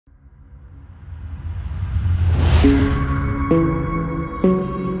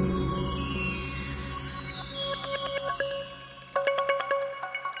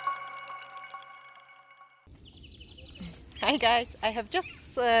guys, I have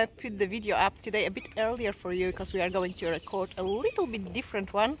just put the video up today a bit earlier for you because we are going to record a little bit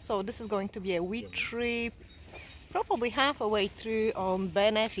different one. So this is going to be a wee trip, probably halfway through on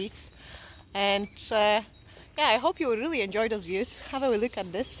Ben Nevis. And yeah, I hope you will really enjoy those views. Have a look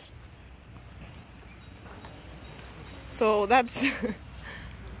at this. So that's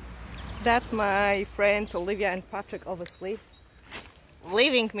that's my friends Olivia and Patrick, obviously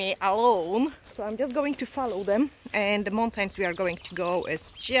leaving me alone, so I'm just going to follow them, and the mountains we are going to go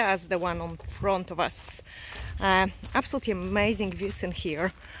is just the one on front of us. Absolutely amazing views in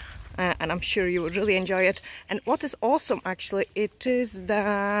here, and I'm sure you would really enjoy it. And what is awesome, actually, it is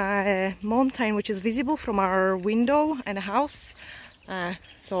the mountain which is visible from our window and the house.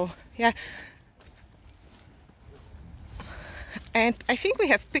 So yeah, and I think we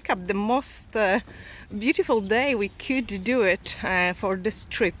have picked up the most beautiful day we could do it for this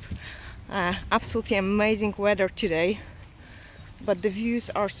trip. Absolutely amazing weather today, but the views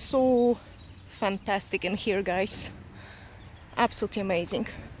are so fantastic in here, guys. Absolutely amazing.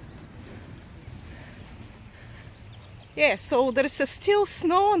 Yeah, so there is still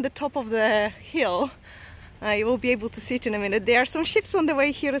snow on the top of the hill. You will be able to see it in a minute. There are some ships on the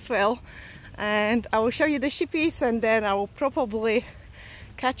way here as well, and I will show you the shippies, and then I will probably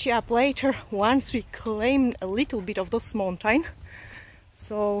catch you up later once we claim a little bit of this mountain.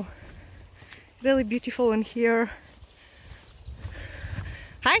 So really beautiful in here.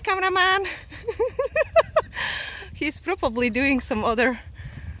 Hi, cameraman. He's probably doing some other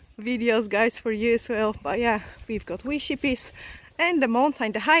videos, guys, for you as well. But yeah, we've got wee shippies and the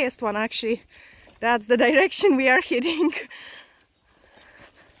mountain, the highest one actually, that's the direction we are heading.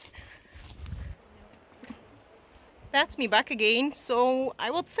 That's me back again. So I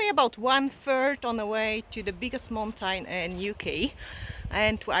would say about 1/3 on the way to the biggest mountain in UK,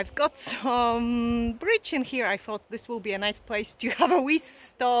 and I've got some bridge in here. I thought this will be a nice place to have a wee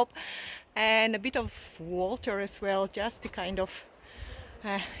stop and a bit of water as well, just to kind of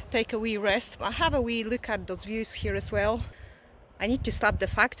take a wee rest. I have a wee look at those views here as well. I need to slap the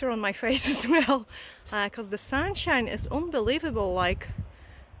factor on my face as well, because the sunshine is unbelievable. Like,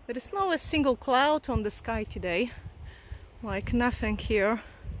 there is not a single cloud on the sky today, like nothing here.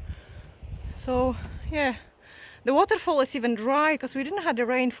 So yeah, the waterfall is even dry because we didn't have the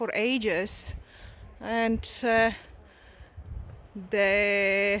rain for ages, and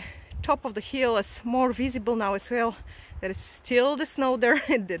the top of the hill is more visible now as well. There is still the snow there,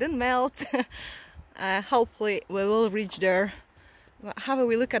 it didn't melt. Hopefully we will reach there. Have a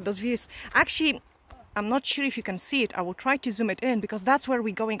wee look at those views. Actually, I'm not sure if you can see it. I will try to zoom it in, because that's where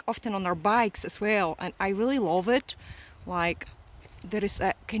we're going often on our bikes as well, and I really love it. Like, there is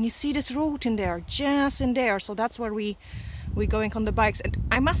a, can you see this road in there, just in there? So that's where we're going on the bikes, and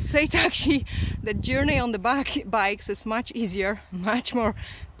I must say, it's actually the journey on the bikes is much easier, much more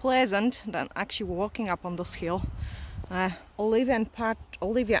pleasant than actually walking up on this hill.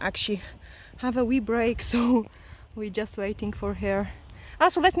 Olivia actually have a wee break, so we're just waiting for her.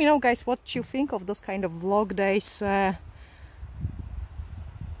 Also, let me know, guys, what you think of those kind of vlog days.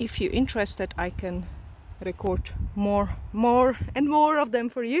 If you're interested, I can record more and more of them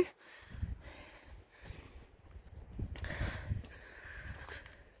for you.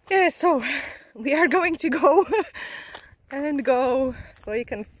 Yeah, so we are going to go and go, so you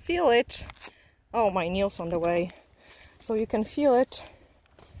can feel it. Oh, my nails on the way. So you can feel it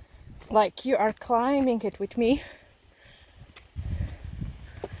like you are climbing it with me.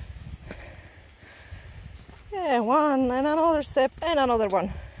 Yeah, one and another step and another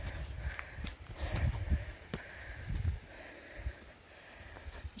one.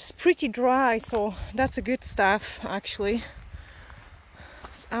 It's pretty dry, so that's a good stuff actually.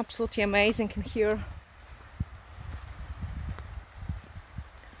 It's absolutely amazing in here.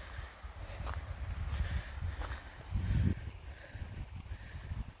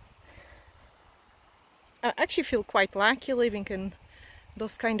 I actually feel quite lucky living in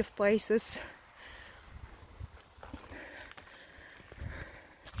those kind of places.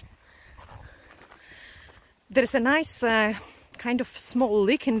 There's a nice kind of small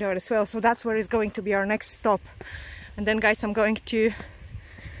lake in there as well, so that's where is going to be our next stop. And then, guys, I'm going to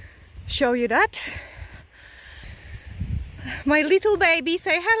show you that. My little baby,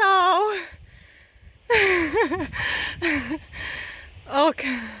 say hello.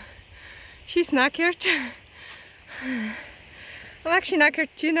 Okay, she's knackered. I'm actually knackered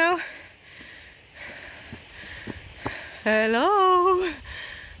too now. Hello.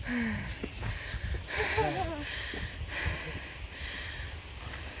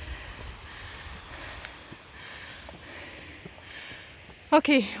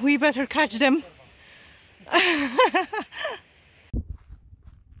 Okay, we better catch them.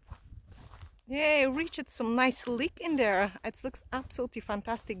 Yeah, I reached some nice lake in there. It looks absolutely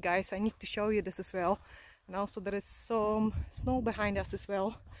fantastic, guys. I need to show you this as well. And also there is some snow behind us as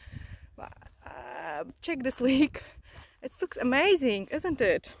well. But, check this lake. It looks amazing, isn't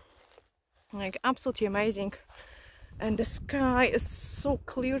it? Like absolutely amazing. And the sky is so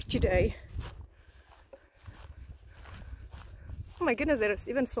clear today. Oh my goodness, there is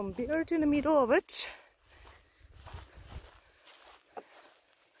even some bird in the middle of it.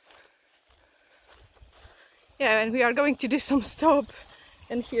 Yeah, and we are going to do some stop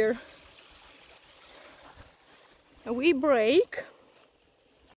in here. A wee break.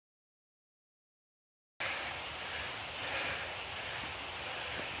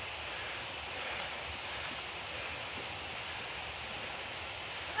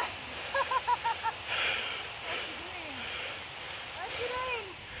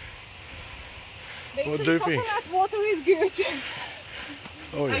 What do you think? Coconut water is good.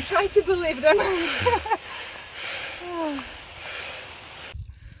 Oh, yeah. I try to believe them.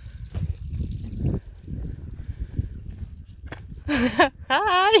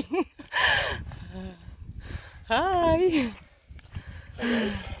 Hi. Hi.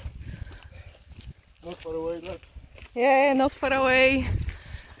 Not far away left. Yeah, not far away.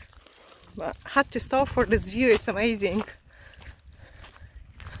 But had to stop for this view. It's amazing.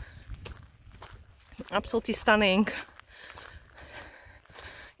 Absolutely stunning.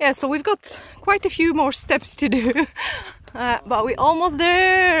 Yeah, so we've got quite a few more steps to do, but we're almost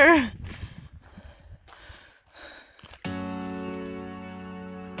there.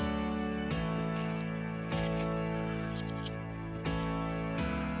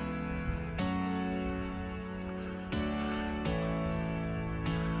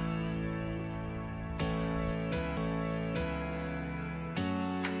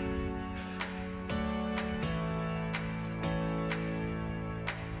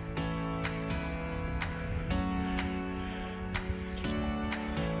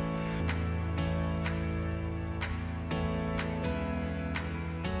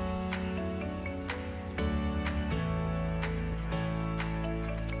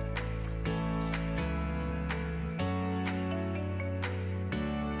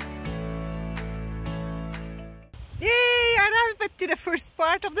 Yay! I arrived to the first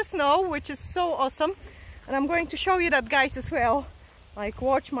part of the snow, which is so awesome. And I'm going to show you that, guys, as well. Like,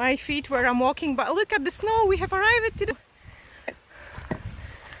 watch my feet where I'm walking, but look at the snow. We have arrived to the...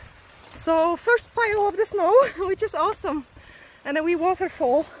 So, first pile of the snow, which is awesome. And a wee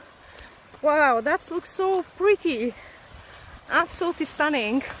waterfall. Wow, that looks so pretty. Absolutely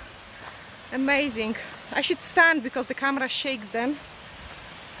stunning. Amazing. I should stand because the camera shakes then.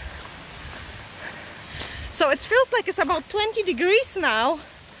 So it feels like it's about 20 degrees now,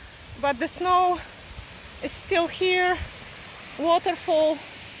 but the snow is still here, waterfall,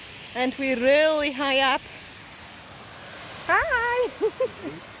 and we're really high up. Hi!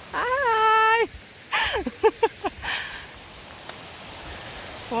 Hi!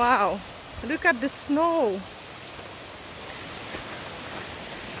 Wow, look at the snow.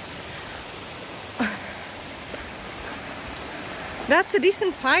 That's a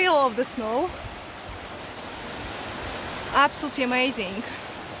decent pile of the snow. Absolutely amazing.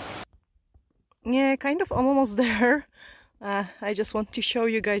 Yeah, kind of almost there. I just want to show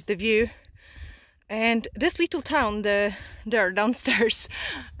you guys the view. And this little town there downstairs,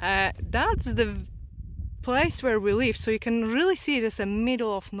 that's the place where we live. So you can really see it as a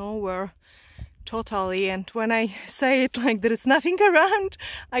middle of nowhere, totally. And when I say it like there is nothing around,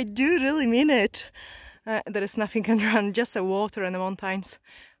 I do really mean it. There is nothing around, just the water and the mountains.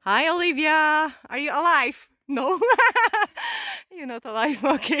 Hi Olivia, are you alive? No, you're not alive,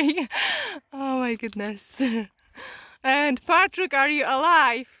 okay. Oh my goodness. And Patrick, are you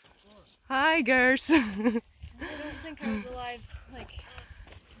alive? Hi girls. I don't think I was alive like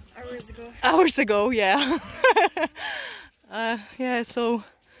hours ago. Hours ago, yeah. Yeah, so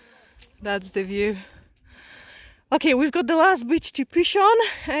that's the view. Okay, we've got the last beach to push on,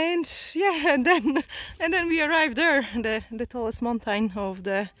 and yeah, and then we arrived there, the tallest mountain of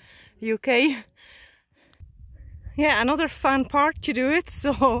the UK. Yeah, another fun part to do it.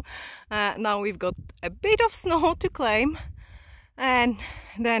 So now we've got a bit of snow to climb, and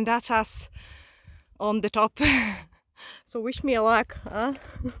then that's us on the top. So wish me a luck, huh?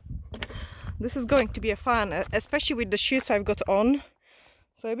 This is going to be a fun, especially with the shoes I've got on.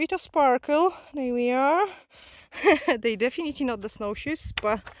 So a bit of sparkle, there we are. They definitely not the snowshoes,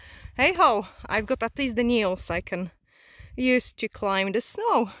 but hey ho, I've got at least the nails I can use to climb the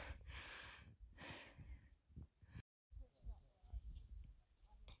snow.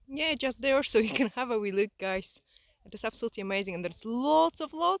 Yeah, just there, so you can have a wee look, guys. It is absolutely amazing, and there's lots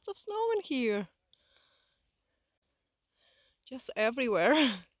of snow in here. Just everywhere.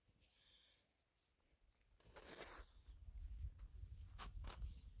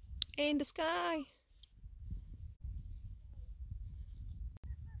 In the sky.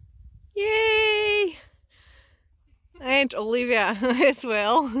 Yay! And Olivia as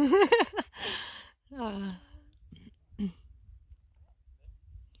well. Ah.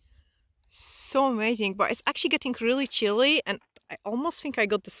 So amazing, but it's actually getting really chilly, and I almost think I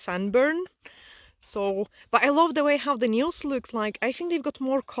got the sunburn. So, but I love the way how the nails looks like. I think they've got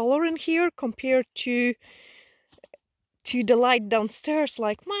more color in here compared to the light downstairs,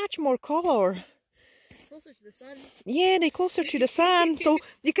 like much more color. Closer to the sun. Yeah, they're closer to the sun. So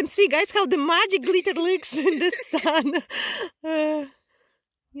you can see, guys, how the magic glitter looks in the sun.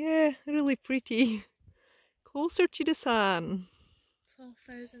 Yeah, really pretty. Closer to the sun.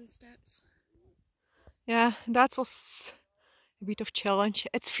 12,000 steps. Yeah, that was a bit of challenge.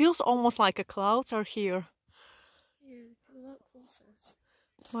 It feels almost like the clouds are here. Yeah, a lot closer.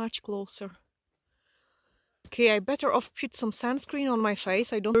 Much closer. Okay, I better off put some sunscreen on my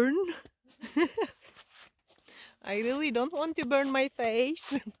face. I don't burn. I really don't want to burn my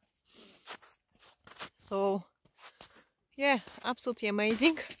face. So, yeah, absolutely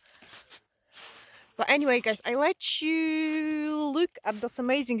amazing. But anyway, guys, I let you look at those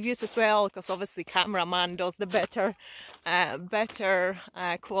amazing views as well, because obviously cameraman does the better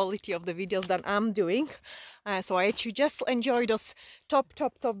quality of the videos than I'm doing. So I let you just enjoy those top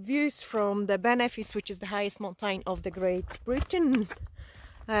views from the Ben Nevis, which is the highest mountain of the Great Britain.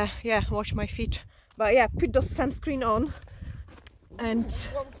 Yeah, wash my feet. But yeah, put those sunscreen on. And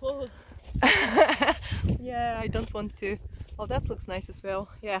Warm clothes. yeah, I don't want to. Oh, that looks nice as well.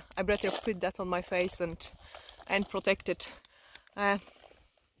 Yeah, I better put that on my face and protect it. Yeah,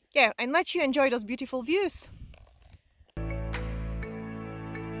 and let you enjoy those beautiful views.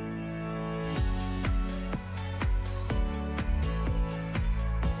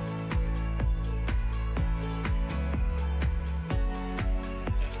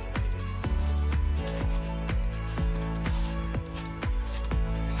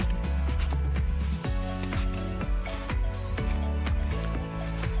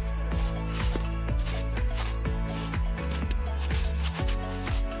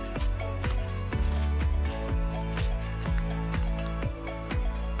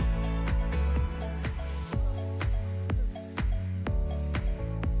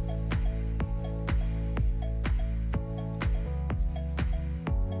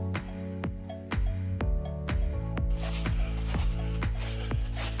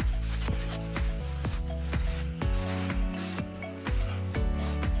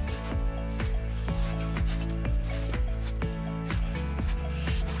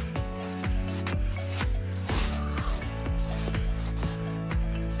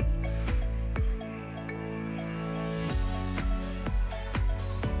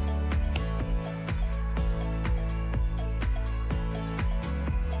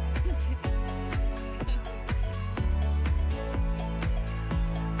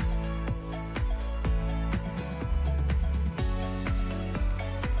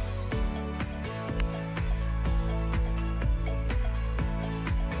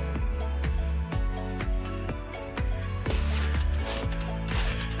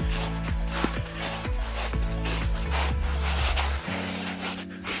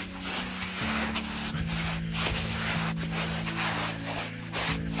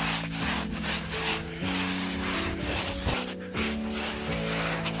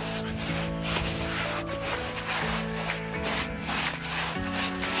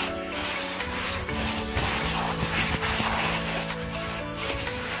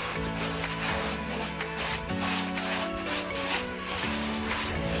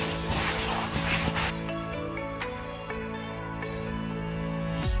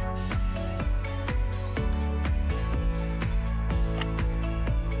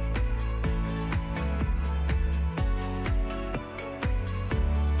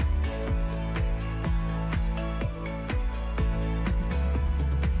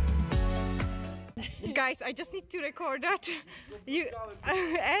 Guys, I just need to record that.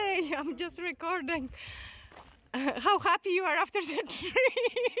 Hey, I'm just recording. How happy you are after the trip.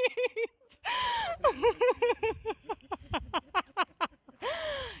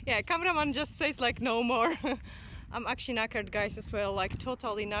 Yeah, cameraman just says like no more. I'm actually knackered, guys, as well, like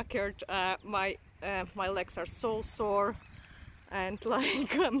totally knackered. My legs are so sore, and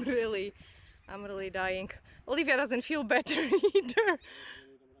like I'm really dying. Olivia doesn't feel better either.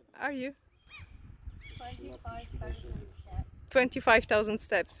 Are you? 25,000 steps. 25,000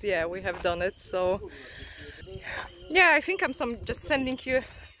 steps, yeah, we have done it. So yeah, I think I'm just sending you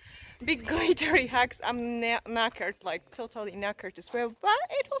big glittery hugs. I'm knackered, like totally knackered as well, but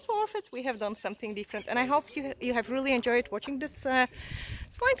it was worth it. We have done something different, and I hope you have really enjoyed watching this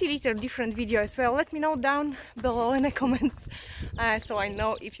slightly different video as well. Let me know down below in the comments, so I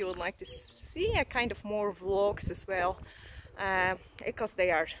know if you would like to see a kind of more vlogs as well, because they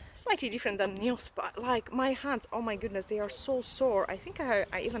are slightly different than nails. But like my hands, oh my goodness, they are so sore. I think I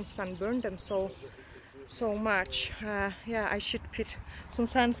even sunburned them so much. Yeah, I should put some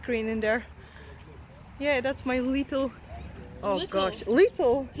sunscreen in there. Yeah, that's my little, oh gosh,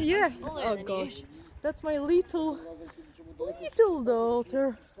 little, yeah, oh gosh, that's my little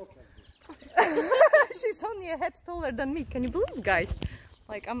daughter. She's only a head taller than me. Can you believe, guys?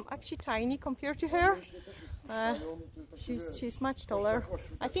 Like, I'm actually tiny compared to her. She's much taller.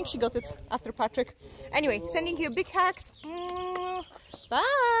 I think she got it after Patrick. Anyway, sending you big hugs.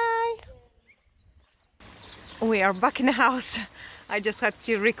 Bye. We are back in the house. I just had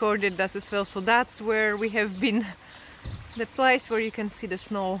to record it as well. So that's where we have been, the place where you can see the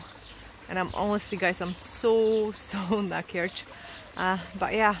snow. And I'm honestly, guys, I'm so knackered.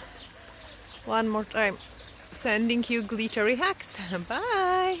 But yeah, one more time, sending you glittery hugs.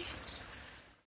 Bye.